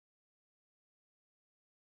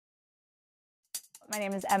My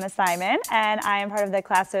name is Emma Simon, and I am part of the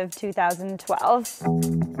class of 2012.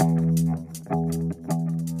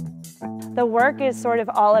 The work is sort of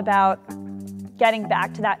all about getting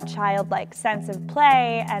back to that childlike sense of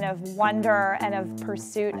play and of wonder and of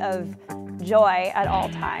pursuit of joy at all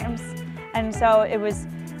times. And so it was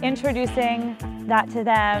introducing that to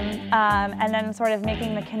them and then sort of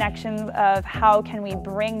making the connections of how can we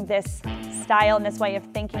bring this style and this way of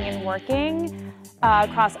thinking and working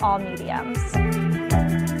across all mediums.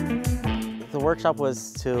 The workshop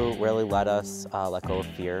was to really let us let go of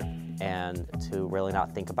fear and to really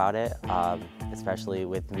not think about it, especially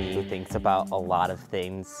with me who thinks about a lot of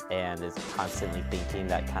things and is constantly thinking,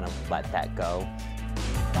 that kind of let that go.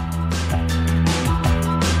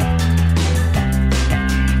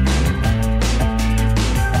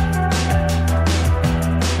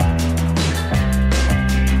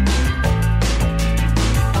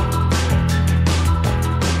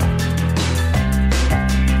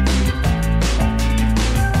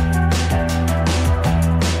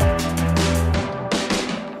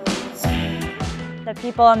 The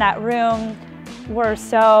people in that room were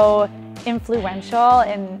so influential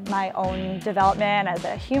in my own development as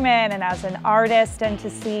a human and as an artist, and to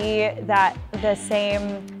see that the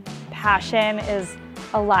same passion is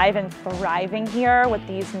alive and thriving here with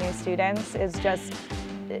these new students is just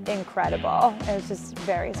incredible. It's just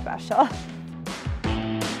very special.